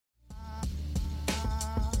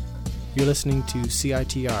You're listening to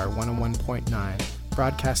CITR 101.9,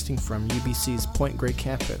 broadcasting from UBC's Point Grey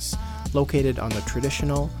campus, located on the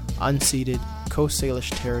traditional, unceded Coast Salish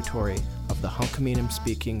territory of the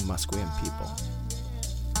Hunkaminam-speaking Musqueam people.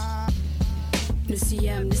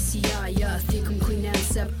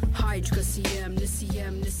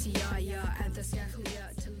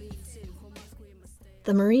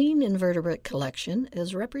 The marine invertebrate collection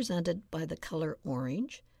is represented by the color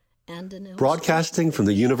orange and an broadcasting from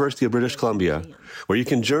the University of British Columbia, where you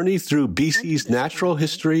can journey through BC's natural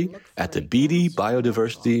history at the Beatty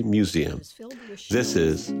Biodiversity Museum. This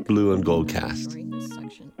is Blue and Gold Cast. during this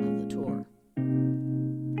section of the tour.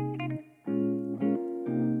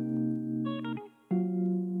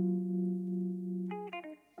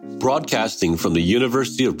 Broadcasting from the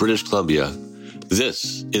University of British Columbia,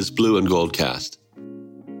 this is Blue and Gold Cast.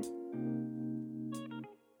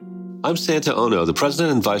 I'm Santa Ono, the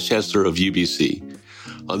President and Vice Chancellor of UBC.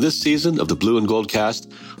 On this season of the Blue and Gold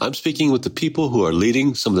Cast, I'm speaking with the people who are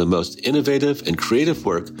leading some of the most innovative and creative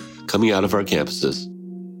work coming out of our campuses.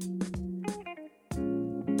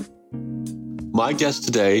 My guest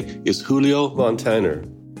today is Julio Montaner.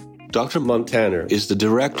 Dr. Montaner is the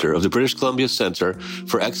director of the British Columbia Center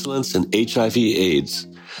for Excellence in HIV/AIDS,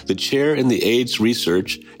 the chair in the AIDS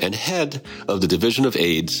research, and head of the Division of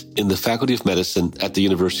AIDS in the Faculty of Medicine at the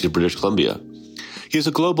University of British Columbia. He is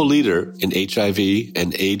a global leader in HIV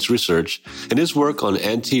and AIDS research, and his work on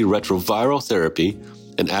antiretroviral therapy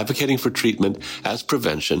and advocating for treatment as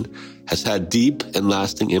prevention has had deep and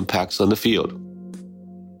lasting impacts on the field.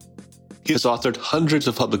 He has authored hundreds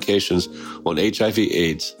of publications on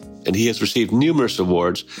HIV/AIDS, and he has received numerous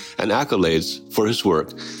awards and accolades for his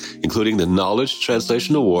work, including the Knowledge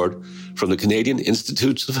Translation Award from the Canadian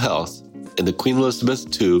Institutes of Health and the Queen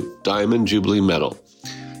Elizabeth II Diamond Jubilee Medal.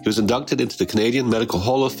 He was inducted into the Canadian Medical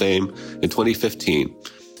Hall of Fame in 2015.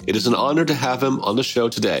 It is an honor to have him on the show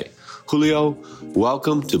today. Julio,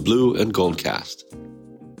 welcome to Blue and Gold Cast.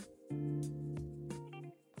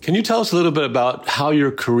 Can you tell us a little bit about how your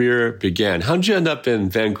career began? How did you end up in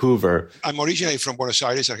Vancouver? I'm originally from Buenos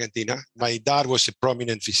Aires, Argentina. My dad was a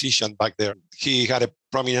prominent physician back there. He had a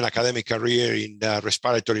prominent academic career in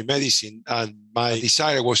respiratory medicine, and my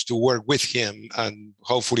desire was to work with him and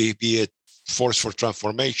hopefully be a force for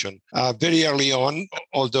transformation. Very early on,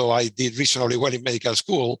 although I did reasonably well in medical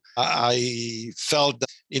school, I felt that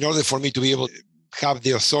in order for me to be able to have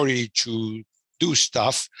the authority to do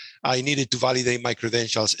stuff, I needed to validate my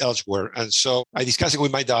credentials elsewhere. And so I discussed it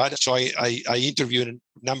with my dad. So I interviewed in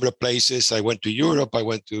a number of places. I went to Europe, I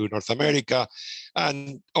went to North America.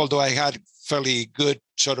 And although I had fairly good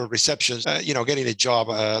sort of receptions, getting a job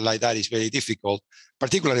like that is very difficult,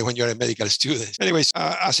 particularly when you're a medical student. Anyways,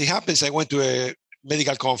 as it happens, I went to a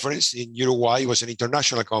medical conference in Uruguay. It was an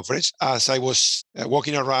international conference. As I was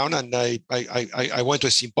walking around, and I went to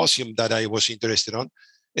a symposium that I was interested on,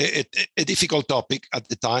 a difficult topic at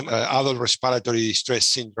the time, adult respiratory distress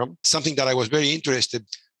syndrome, something that I was very interested,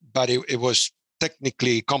 but it was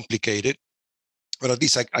technically complicated. But at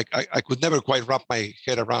least I could never quite wrap my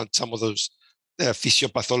head around some of those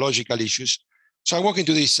physiopathological issues. So I walked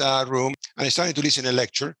into this room and I started to listen to a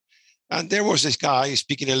lecture. And there was this guy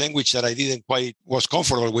speaking a language that I didn't quite was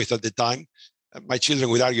comfortable with at the time. My children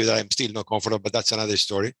would argue that I'm still not comfortable, but that's another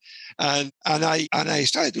story. And I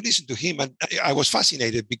started to listen to him, and I was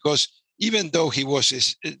fascinated because even though he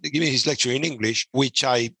was giving his lecture in English, which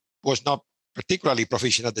I was not particularly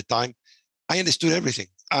proficient at the time, I understood everything.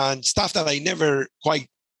 And stuff that I never quite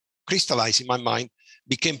crystallized in my mind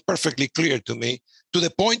became perfectly clear to me, to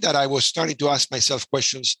the point that I was starting to ask myself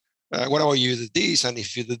questions. What about you do this, and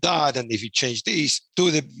if you do that, and if you change this, to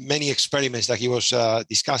the many experiments that he was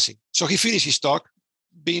discussing. So he finished his talk,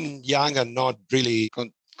 being young and not really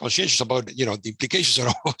conscientious about the implications of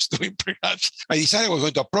what I was doing, perhaps. I decided I was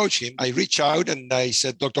going to approach him. I reached out and I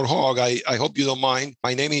said, Dr. Hogg, I hope you don't mind.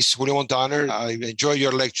 My name is Julio Montaner. I enjoyed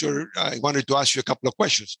your lecture. I wanted to ask you a couple of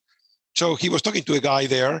questions. So he was talking to a guy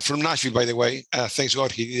there from Nashville, by the way. Thanks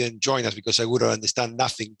God he didn't join us, because I would have understand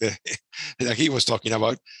nothing that he was talking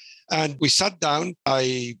about. And we sat down,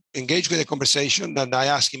 I engaged with a conversation, and I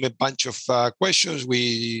asked him a bunch of questions.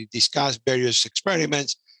 We discussed various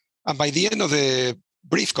experiments. And by the end of the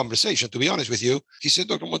brief conversation, to be honest with you, he said,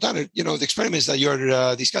 Dr. Montaner, the experiments that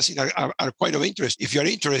you're discussing are quite of interest. If you're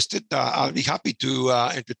interested, I'll be happy to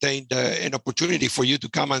entertain an opportunity for you to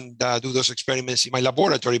come and do those experiments in my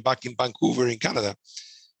laboratory back in Vancouver in Canada.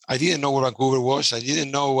 I didn't know where Vancouver was. I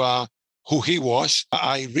didn't know who he was.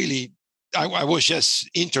 I was just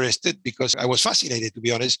interested because I was fascinated, to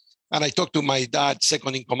be honest. And I talked to my dad,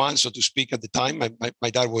 second in command, so to speak, at the time. My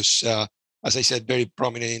dad was, as I said, very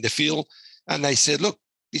prominent in the field. And I said, look,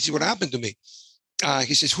 this is what happened to me.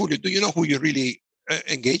 He says, Julio, do you know who you really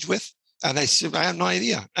engage with? And I said, I have no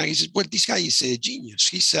idea. And he says, well, this guy is a genius.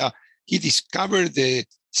 He discovered the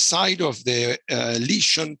side of the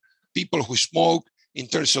lesion, people who smoke in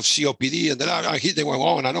terms of COPD. And then they went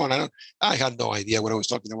on and on and on. I had no idea what I was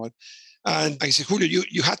talking about. And I said, Julio,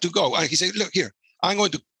 you had to go. And he said, look here, I'm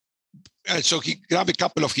going to. And so he grabbed a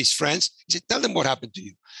couple of his friends. He said, tell them what happened to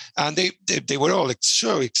you. And they were all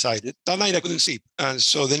so excited. That night I couldn't sleep. And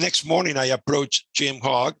so the next morning I approached Jim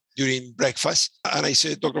Hogg during breakfast. And I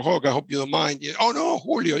said, Dr. Hogg, I hope you don't mind. Oh, no,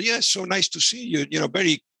 Julio, yes, so nice to see you.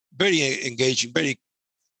 Very, very engaging, very,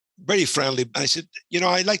 very friendly. I said,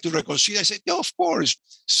 I'd like to reconcile. I said, yeah, of course.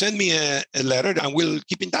 Send me a letter and we'll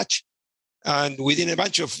keep in touch. And within a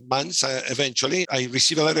bunch of months, eventually, I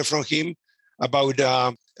received a letter from him about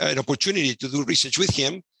an opportunity to do research with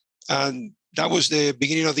him. And that was the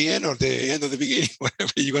beginning of the end, or the end of the beginning,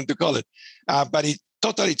 whatever you want to call it. But it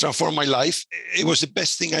totally transformed my life. It was the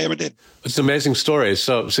best thing I ever did. It's an amazing story.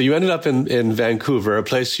 So you ended up in Vancouver, a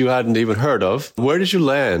place you hadn't even heard of. Where did you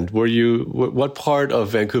land? What part of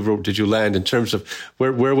Vancouver did you land in terms of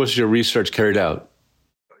where was your research carried out?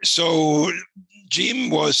 So Jim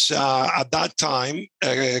was at that time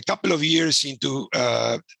a couple of years into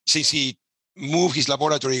since he moved his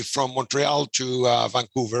laboratory from Montreal to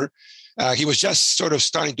Vancouver. He was just sort of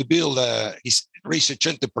starting to build his research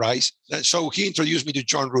enterprise. And so he introduced me to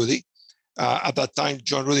John Rudy. At that time,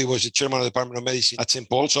 John Rudy was the chairman of the Department of Medicine at St.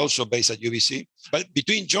 Paul's, also based at UBC. But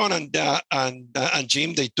between John and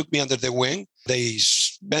Jim, they took me under their wing. They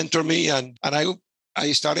mentored me, and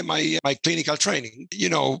I started my clinical training.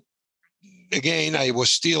 Again, I was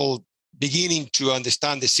still beginning to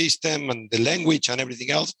understand the system and the language and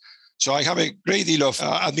everything else. So I have a great deal of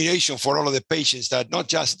admiration for all of the patients that not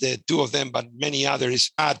just the two of them, but many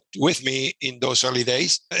others had with me in those early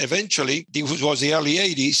days. Eventually, this was the early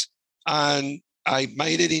 80s, and I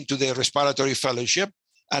made it into the respiratory fellowship.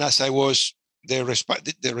 And as I was the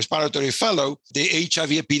respiratory fellow, the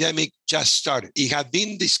HIV epidemic just started. It had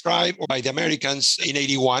been described by the Americans in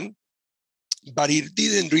 81, but it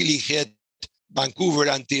didn't really hit Vancouver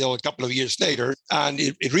until a couple of years later. And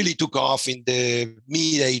it really took off in the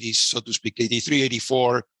mid-80s, so to speak, 83,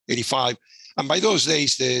 84, 85. And by those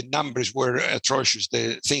days, the numbers were atrocious.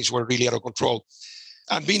 The things were really out of control.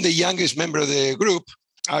 And being the youngest member of the group,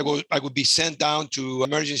 I would be sent down to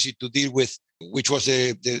emergency to deal with, which was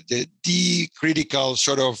the critical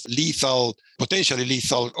sort of lethal, potentially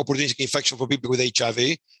lethal opportunistic infection for people with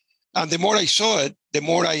HIV. And the more I saw it, the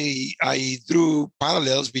more I drew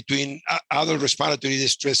parallels between adult respiratory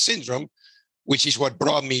distress syndrome, which is what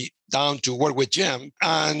brought me down to work with Jim,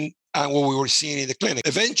 and what we were seeing in the clinic.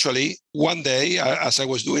 Eventually, one day, as I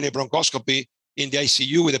was doing a bronchoscopy in the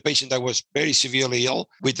ICU with a patient that was very severely ill,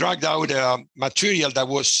 we dragged out material that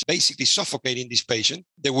was basically suffocating this patient.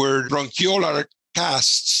 There were bronchiolar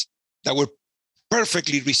casts that were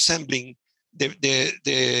perfectly resembling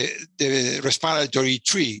the respiratory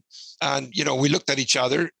tree. And, we looked at each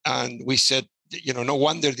other and we said, no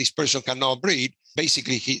wonder this person cannot breathe.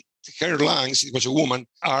 Basically, her lungs, it was a woman,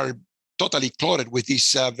 are totally clotted with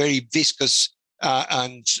this very viscous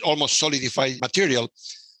and almost solidified material.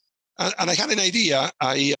 And I had an idea.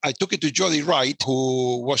 I took it to Jody Wright,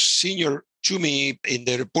 who was senior to me in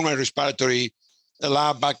the pulmonary respiratory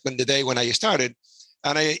lab back in the day when I started.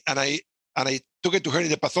 And I took it to her in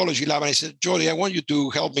the pathology lab and I said, Jody, I want you to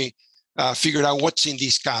help me figure out what's in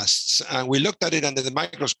these casts. And we looked at it under the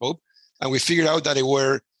microscope and we figured out that it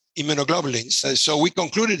were immunoglobulins. So we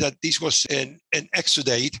concluded that this was an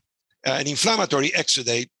exudate, an inflammatory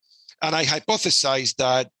exudate. And I hypothesized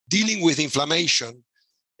that dealing with inflammation,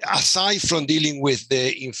 aside from dealing with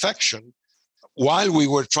the infection, while we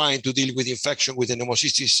were trying to deal with infection with a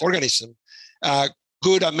pneumocystis organism,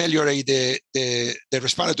 could ameliorate the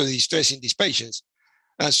respiratory distress in these patients.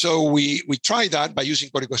 And so we tried that by using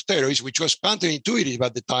corticosteroids, which was counterintuitive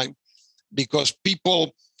at the time because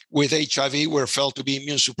people with HIV were felt to be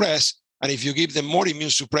immune suppressed. And if you give them more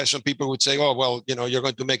immune suppression, people would say, oh, well, you're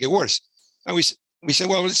going to make it worse. And we said,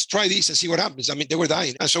 well, let's try this and see what happens. I mean, they were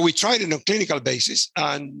dying. And so we tried it on a clinical basis.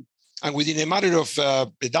 And within a matter of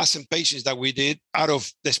a dozen patients that we did, out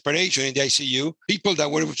of desperation in the ICU, people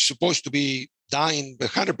that were supposed to be dying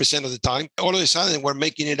 100% of the time, all of a sudden were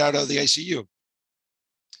making it out of the ICU.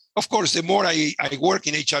 Of course, the more I work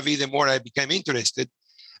in HIV, the more I became interested.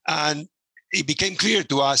 And it became clear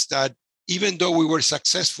to us that even though we were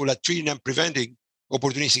successful at treating and preventing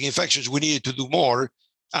opportunistic infections, we needed to do more.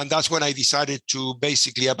 And that's when I decided to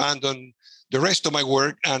basically abandon the rest of my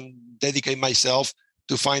work and dedicate myself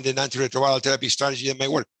to find an antiretroviral therapy strategy that may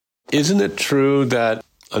work. Isn't it true that,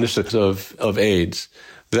 understood of AIDS,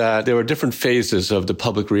 that there were different phases of the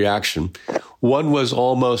public reaction. One was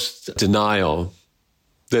almost denial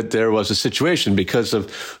that there was a situation because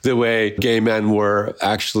of the way gay men were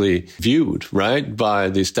actually viewed, right, by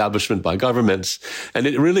the establishment, by governments. And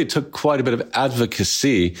it really took quite a bit of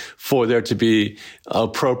advocacy for there to be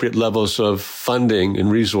appropriate levels of funding and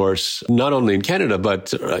resource, not only in Canada,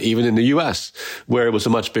 but even in the US, where it was a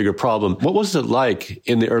much bigger problem. What was it like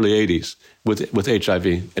in the early 80s with HIV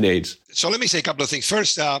and AIDS? So let me say a couple of things.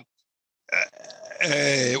 First,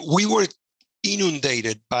 we were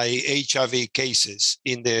inundated by HIV cases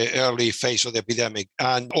in the early phase of the epidemic.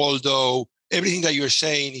 And although everything that you're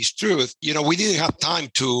saying is truth, we didn't have time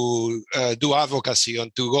to do advocacy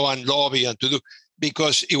and to go and lobby and to do,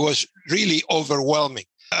 because it was really overwhelming.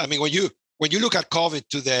 I mean, when you look at COVID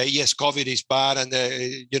today, yes, COVID is bad, and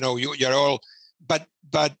you're all, but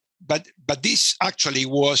this actually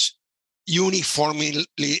was uniformly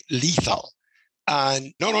lethal.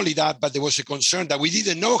 And not only that, but there was a concern that we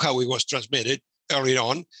didn't know how it was transmitted early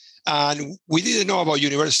on. And we didn't know about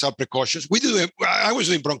universal precautions. I was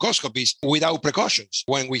doing bronchoscopies without precautions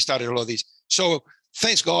when we started all of this. So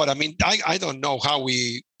thanks God. I mean, I don't know how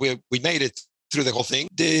we made it through the whole thing.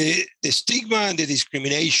 The stigma and the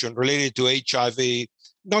discrimination related to HIV,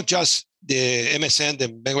 not just the MSM, the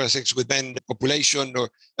men sex with men population,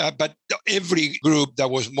 but every group that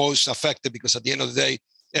was most affected, because at the end of the day,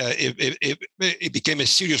 it became a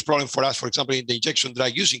serious problem for us, for example, in the injection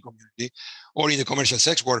drug using community or in the commercial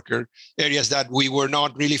sex worker areas that we were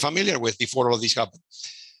not really familiar with before all of this happened.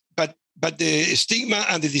 But the stigma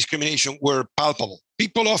and the discrimination were palpable.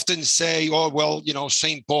 People often say, oh, well,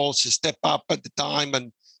 St. Paul's stepped up at the time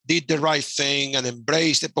and did the right thing and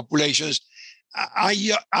embraced the populations.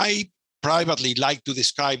 I privately like to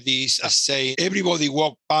describe this as saying everybody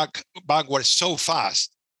walked backwards so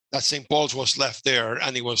fast that St. Paul's was left there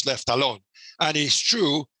and it was left alone. And it's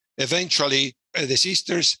true, eventually the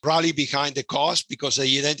sisters rallied behind the cause because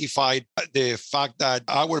they identified the fact that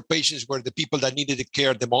our patients were the people that needed the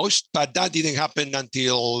care the most, but that didn't happen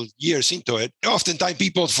until years into it. Oftentimes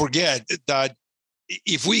people forget that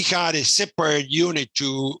if we had a separate unit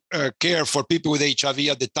to care for people with HIV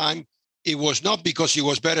at the time, it was not because it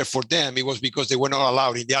was better for them, it was because they were not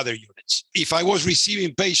allowed in the other units. If I was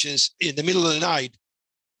receiving patients in the middle of the night,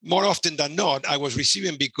 more often than not, I was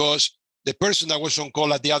receiving because the person that was on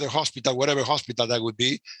call at the other hospital, whatever hospital that would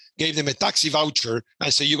be, gave them a taxi voucher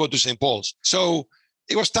and said, you go to St. Paul's. So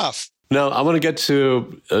it was tough. Now, I want to get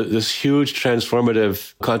to this huge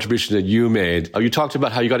transformative contribution that you made. You talked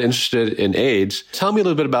about how you got interested in AIDS. Tell me a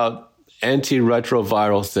little bit about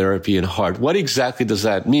antiretroviral therapy in heart. What exactly does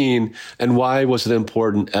that mean, and why was it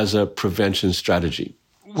important as a prevention strategy?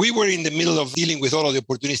 We were in the middle of dealing with all of the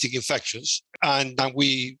opportunistic infections, and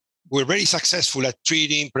we were very successful at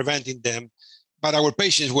treating, preventing them, but our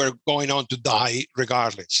patients were going on to die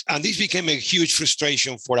regardless. And this became a huge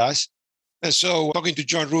frustration for us. And so talking to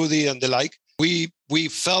John Rudy and the like, we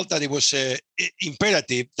felt that it was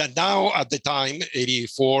imperative that now at the time,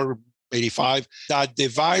 84, 85, that the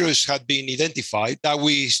virus had been identified, that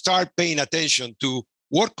we start paying attention to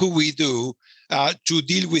what could we do to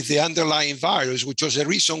deal with the underlying virus, which was the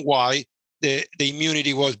reason why the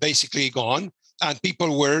immunity was basically gone and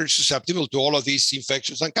people were susceptible to all of these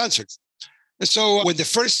infections and cancers. And so when the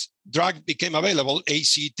first drug became available,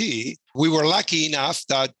 ACT, we were lucky enough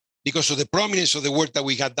that because of the prominence of the work that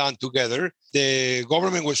we had done together, the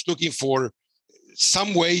government was looking for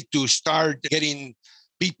some way to start getting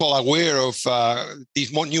people aware of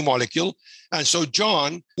this new molecule. And so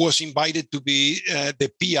John was invited to be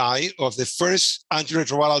the PI of the first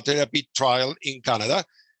antiretroviral therapy trial in Canada.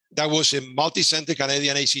 That was a multi-center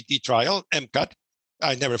Canadian ACT trial, MCAT.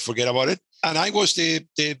 I never forget about it. And I was the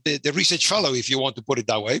research fellow, if you want to put it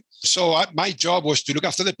that way. So my job was to look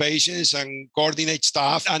after the patients and coordinate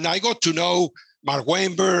staff. And I got to know Mark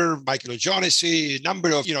Weinberg, Michael O'Shaughnessy, a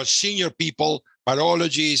number of senior people,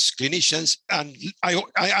 virologists, clinicians. And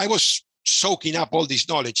I was soaking up all this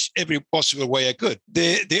knowledge every possible way I could.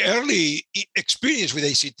 The early experience with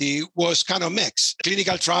ACT was kind of mixed.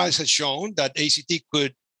 Clinical trials had shown that ACT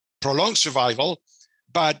could prolong survival,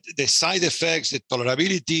 but the side effects, the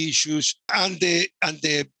tolerability issues, and the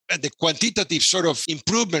quantitative sort of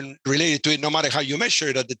improvement related to it, no matter how you measure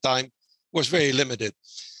it at the time, was very limited.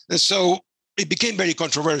 And so it became very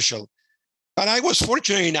controversial. But I was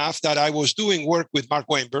fortunate enough that I was doing work with Mark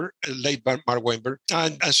Weinberg, late Mark Weinberg.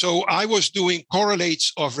 And so I was doing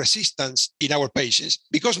correlates of resistance in our patients.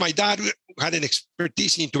 Because my dad had an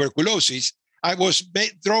expertise in tuberculosis, I was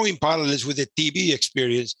drawing parallels with the TB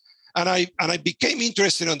experience. And I became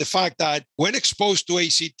interested in the fact that when exposed to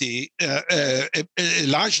ACT, a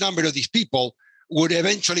large number of these people would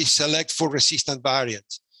eventually select for resistant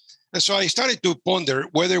variants. And so I started to ponder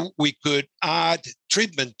whether we could add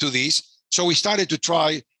treatment to this. So we started to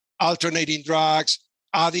try alternating drugs,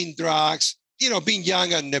 adding drugs. Being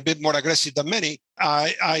young and a bit more aggressive than many,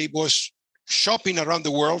 I was shopping around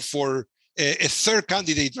the world for a third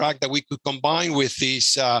candidate drug that we could combine with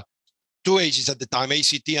these two agents at the time,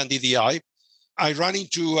 ACT and DDI. I ran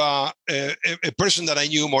into a person that I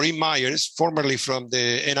knew, Maureen Myers, formerly from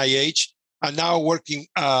the NIH, and now working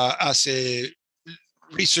as a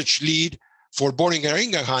research lead for Boehringer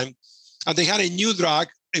Ingelheim. And they had a new drug.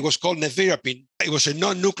 It was called nevirapine. It was a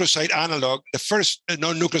non-nucleoside analog, the first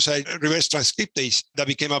non-nucleoside reverse transcriptase that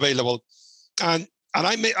became available. And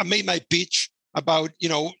I made my pitch about,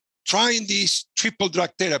 trying this triple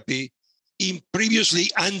drug therapy in previously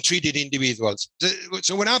untreated individuals.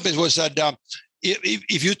 So what happens was that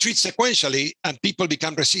if you treat sequentially and people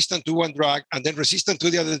become resistant to one drug and then resistant to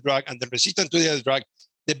the other drug and then resistant to the other drug,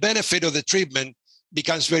 the benefit of the treatment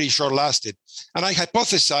becomes very short-lasting. And I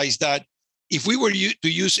hypothesized that if we were to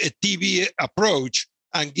use a TV approach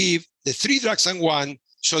and give the 3 drugs and 1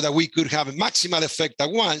 so that we could have a maximal effect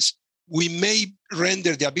at once, we may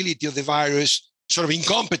render the ability of the virus sort of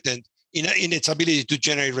incompetent in its ability to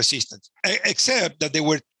generate resistance, except that they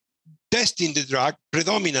were testing the drug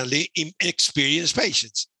predominantly in experienced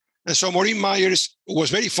patients. And so Maureen Myers was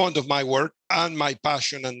very fond of my work and my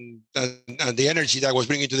passion and the energy that I was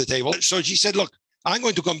bringing to the table. So she said, look, I'm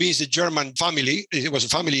going to convince the German family, it was a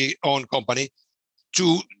family-owned company,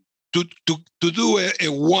 to do a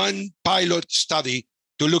one pilot study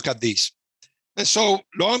to look at this. And so,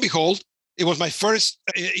 lo and behold, it was my first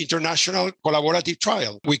international collaborative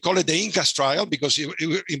trial. We call it the INCAS trial because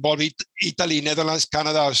it involved Italy, Netherlands,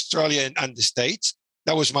 Canada, Australia, and the States.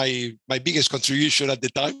 That was my biggest contribution at the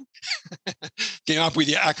time. Came up with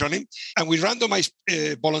the acronym. And we randomized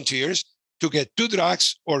volunteers to get 2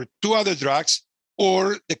 drugs or 2 other drugs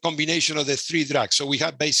or the combination of the 3 drugs. So we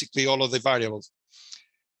had basically all of the variables.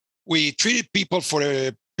 We treated people for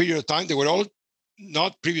a period of time. They were all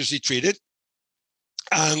not previously treated.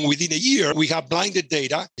 And within a year, we have blinded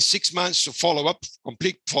data, 6 months of follow-up,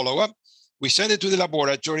 complete follow-up. We sent it to the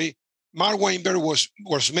laboratory. Mark Weinberg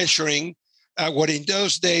was measuring what in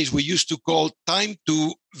those days we used to call time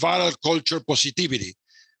to viral culture positivity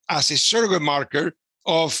as a surrogate marker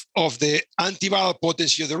of the antiviral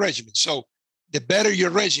potency of the regimen. So the better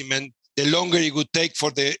your regimen, the longer it would take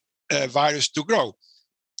for the virus to grow.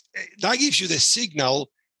 That gives you the signal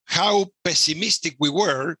how pessimistic we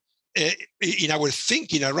were in our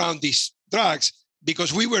thinking around these drugs,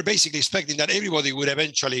 because we were basically expecting that everybody would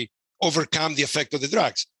eventually overcome the effect of the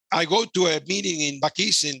drugs. I go to a meeting in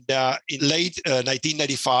Bakis in late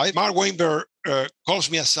 1995. Mark Weinberg calls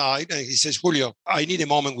me aside and he says, Julio, I need a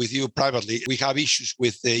moment with you privately. We have issues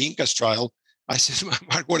with the INCAS trial. I said,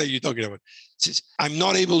 Mark, what are you talking about? He says, I'm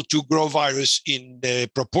not able to grow virus in the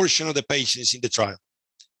proportion of the patients in the trial.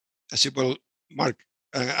 I said, well, Mark,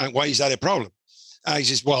 and why is that a problem? He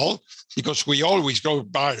says, well, because we always grow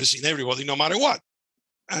virus in everybody, no matter what.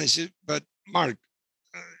 And I said, but Mark,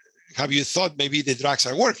 have you thought maybe the drugs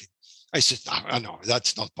are working? I said, no,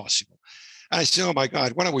 that's not possible. And I said, oh my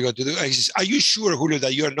God, what are we going to do? And he says, are you sure, Julio,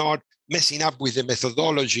 that you're not messing up with the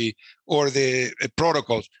methodology or the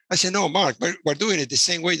protocols? I said, no, Mark, we're doing it the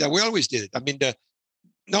same way that we always did it. I mean,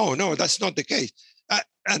 no, that's not the case.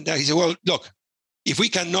 And he said, well, look, if we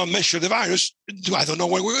cannot measure the virus, I don't know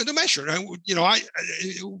what we're going to measure. And,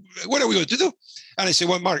 what are we going to do? And I said,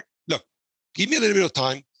 well, Mark, look, give me a little bit of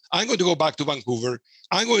time. I'm going to go back to Vancouver.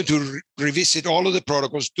 I'm going to revisit all of the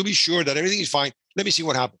protocols to be sure that everything is fine. Let me see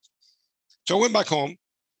what happens. So I came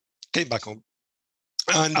back home,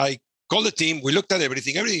 and I called the team. We looked at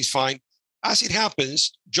everything. Everything is fine. As it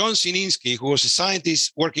happens, John Sininsky, who was a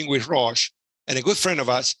scientist working with Roche and a good friend of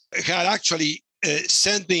us, had actually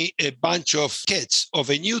sent me a bunch of kits of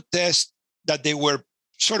a new test that they were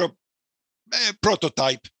sort of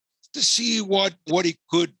prototype to see what it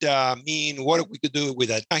could mean, what we could do with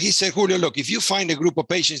that. And he said, Julio, look, if you find a group of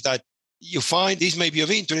patients that you find this may be of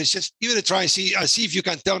interest, just give it a try and see if you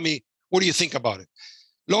can tell me, what do you think about it?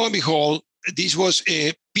 Lo and behold, this was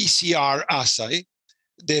a PCR assay,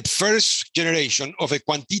 the first generation of a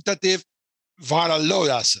quantitative viral load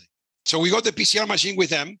assay. So we got the PCR machine with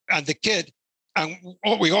them and the kit, and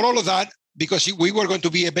we got all of that because we were going to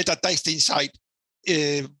be a beta testing site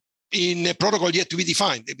in a protocol yet to be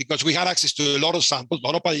defined, because we had access to a lot of samples, a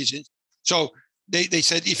lot of patients. So they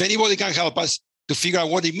said, if anybody can help us to figure out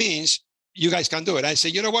what it means, you guys can do it. I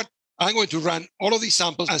said, you know what? I'm going to run all of these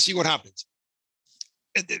samples and see what happens.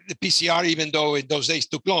 The PCR, even though in those days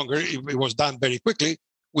took longer, it was done very quickly.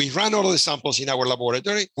 We ran all of the samples in our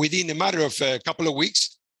laboratory. Within a matter of a couple of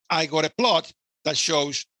weeks, I got a plot that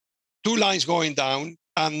shows 2 lines going down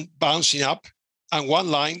and bouncing up, and 1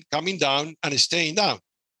 line coming down and staying down.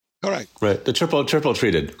 Correct. Right. The triple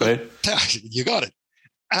treated, right? You got it.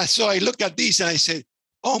 And so I looked at this and I said,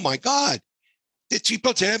 oh my God, the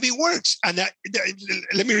triple therapy works. And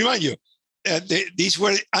let me remind you, these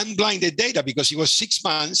were unblinded data because it was 6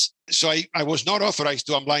 months. So I was not authorized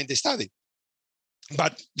to unblind the study.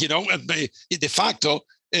 But, de facto,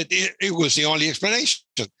 it was the only explanation.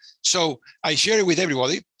 So I shared it with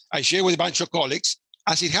everybody. I shared with a bunch of colleagues.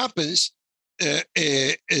 As it happens,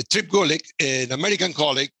 Trip Gulick, an American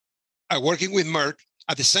colleague, working with Merck,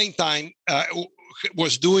 at the same time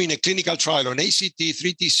was doing a clinical trial on ACT,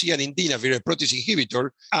 3TC, and indinavir, a protease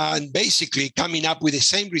inhibitor, and basically coming up with the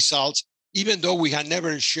same results, even though we had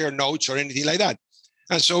never shared notes or anything like that.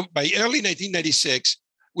 And so by early 1996,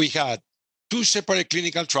 we had 2 separate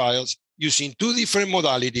clinical trials using 2 different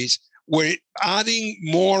modalities where adding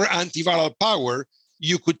more antiviral power,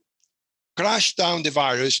 you could crash down the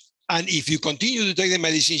virus. And if you continue to take the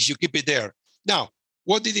medicines, you keep it there. Now,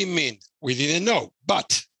 what did it mean? We didn't know.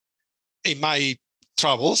 But in my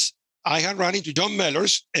travels, I had run into John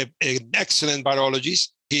Mellors, an excellent virologist.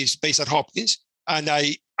 He's based at Hopkins. And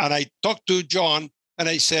I talked to John and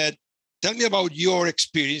I said, tell me about your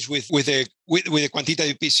experience with a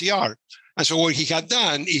quantitative PCR. And so what he had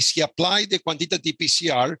done is he applied the quantitative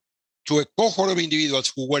PCR to a cohort of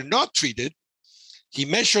individuals who were not treated. He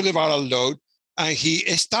measured the viral load, and he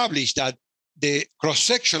established that the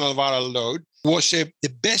cross-sectional viral load was the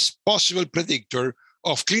best possible predictor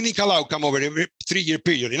of clinical outcome over every 3-year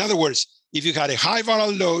period. In other words, if you had a high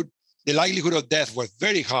viral load, the likelihood of death was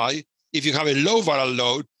very high. If you have a low viral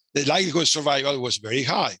load, the likelihood of survival was very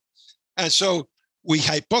high. And so we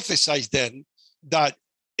hypothesized then that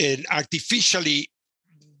an artificially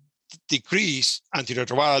decreased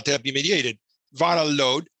antiretroviral therapy-mediated viral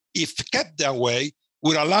load, if kept that way,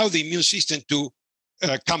 would allow the immune system to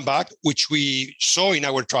come back, which we saw in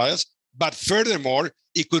our trials. But furthermore,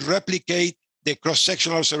 it could replicate the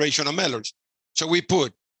cross-sectional observation of Mellors. So we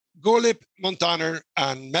put Gulick, Montaner,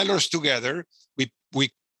 and Mellors together. We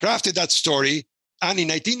crafted that story. And in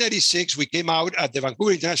 1996, we came out at the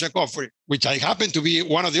Vancouver International Conference, which I happened to be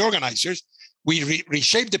one of the organizers. We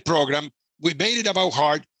reshaped the program. We made it about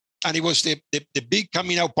heart, and it was the big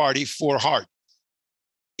coming out party for heart.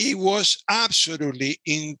 It was absolutely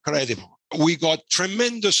incredible. We got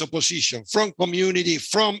tremendous opposition from community,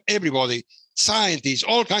 from everybody, scientists,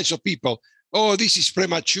 all kinds of people. Oh, this is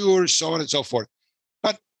premature, so on and so forth.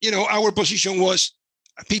 But, our position was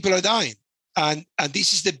people are dying. And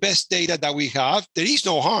this is the best data that we have. There is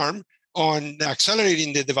no harm on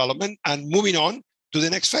accelerating the development and moving on to the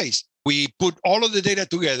next phase. We put all of the data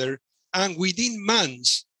together, and within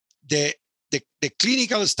months, the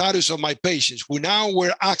clinical status of my patients who now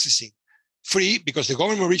were accessing free, because the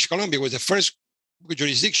government of British Columbia was the first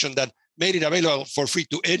jurisdiction that made it available for free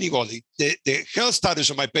to anybody. The health status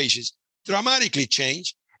of my patients dramatically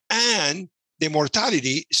changed, and the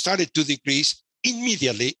mortality started to decrease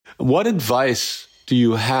immediately. What advice do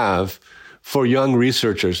you have for young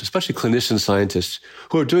researchers, especially clinician scientists,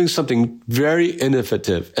 who are doing something very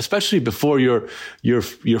innovative, especially before you're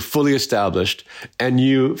fully established and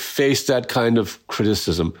you face that kind of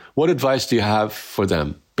criticism? What advice do you have for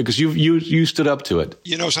them? Because you stood up to it.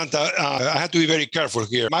 Santa, I have to be very careful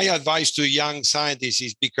here. My advice to young scientists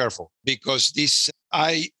is be careful, because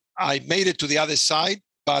I made it to the other side,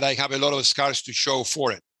 but I have a lot of scars to show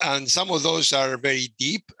for it. And some of those are very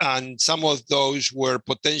deep, and some of those were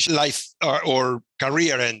potential life or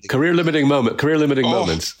career ending. Career limiting moments. Career ending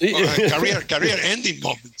moments.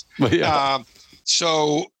 Yeah.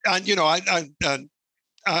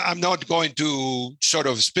 I'm not going to sort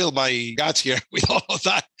of spill my guts here with all of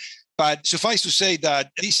that, but suffice to say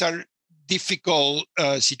that these are difficult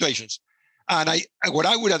situations. And what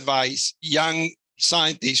I would advise young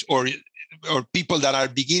scientists or people that are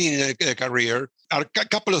beginning a career are a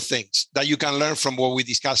couple of things that you can learn from what we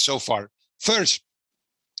discussed so far. First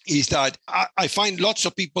is that I find lots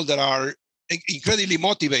of people that are incredibly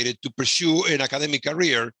motivated to pursue an academic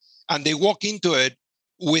career, and they walk into it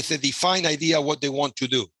with a defined idea of what they want to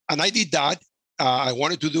do. And I did that. I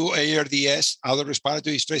wanted to do ARDS, other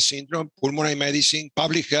respiratory distress syndrome, pulmonary medicine,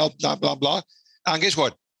 public health, blah, blah, blah. And guess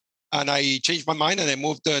what? And I changed my mind and I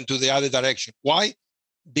moved into the other direction. Why?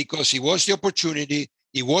 Because it was the opportunity,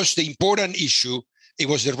 it was the important issue, it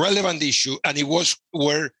was the relevant issue, and it was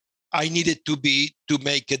where I needed to be to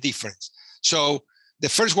make a difference. So the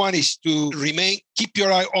first one is to keep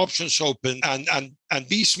your options open and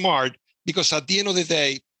be smart, because at the end of the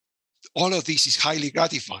day, all of this is highly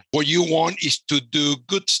gratifying. What you want is to do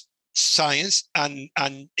good science, and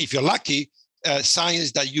if you're lucky,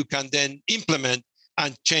 science that you can then implement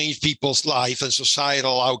and change people's life and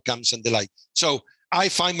societal outcomes and the like. So I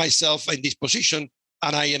find myself in this position,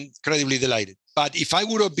 and I am incredibly delighted. But if I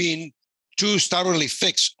would have been too stubbornly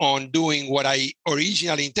fixed on doing what I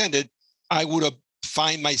originally intended, I would have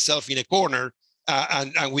find myself in a corner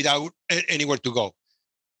and without anywhere to go.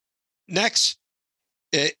 Next,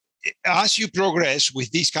 as you progress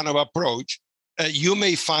with this kind of approach, you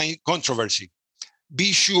may find controversy.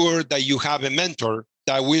 Be sure that you have a mentor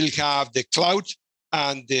that will have the clout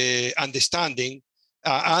and the understanding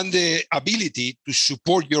and the ability to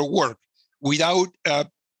support your work without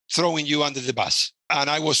throwing you under the bus. And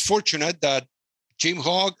I was fortunate that Jim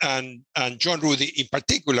Hogg and John Rudy in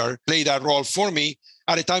particular played that role for me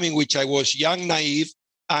at a time in which I was young, naive,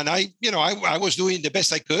 and I was doing the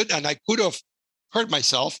best I could, and I could have hurt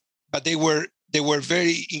myself, but they were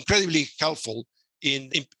very incredibly helpful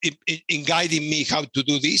in guiding me how to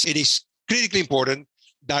do this. It is critically important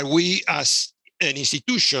that we as an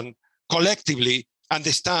institution collectively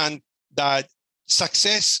understand that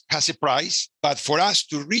success has a price, but for us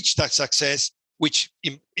to reach that success, which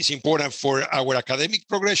is important for our academic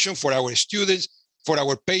progression, for our students, for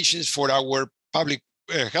our patients, for our public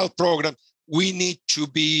health program, we need to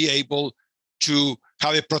be able to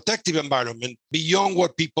have a protective environment beyond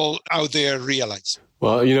what people out there realize.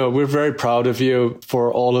 Well, we're very proud of you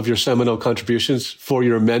for all of your seminal contributions, for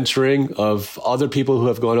your mentoring of other people who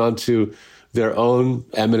have gone on to their own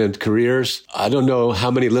eminent careers. I don't know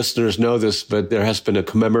how many listeners know this, but there has been a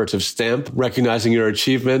commemorative stamp recognizing your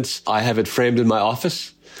achievements. I have it framed in my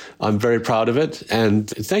office. I'm very proud of it. And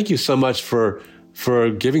thank you so much for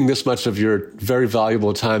giving this much of your very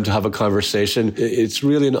valuable time to have a conversation. It's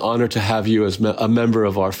really an honor to have you as a member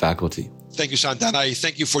of our faculty. Thank you, Santana. I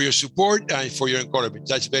thank you for your support and for your encouragement.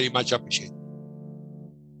 That's very much appreciated.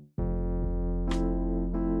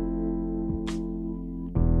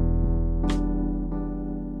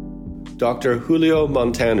 Dr. Julio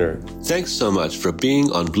Montaner, thanks so much for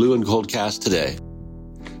being on Blue and Gold Cast today.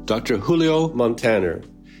 Dr. Julio Montaner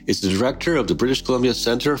is the director of the British Columbia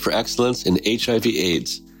Centre for Excellence in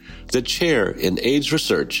HIV/AIDS, the chair in AIDS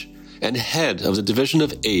research, and head of the Division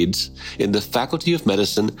of AIDS in the Faculty of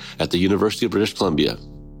Medicine at the University of British Columbia.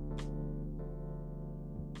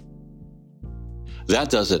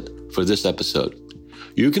 That does it for this episode.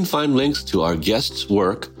 You can find links to our guests'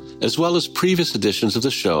 work as well as previous editions of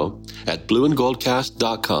the show at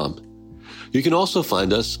blueandgoldcast.com. You can also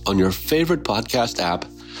find us on your favorite podcast app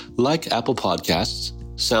like Apple Podcasts,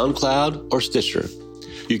 SoundCloud, or Stitcher.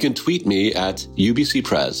 You can tweet me at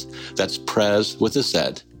UBCPrez. That's Prez with a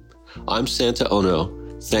Z. I'm Santa Ono.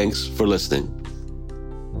 Thanks for listening.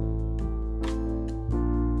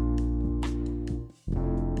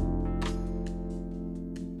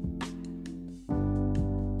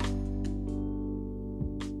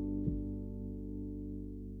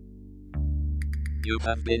 You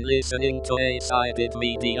have been listening to a Sided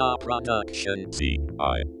Media production.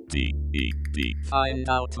 CIDED. Find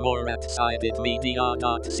out more at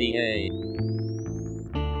sidedmedia.ca.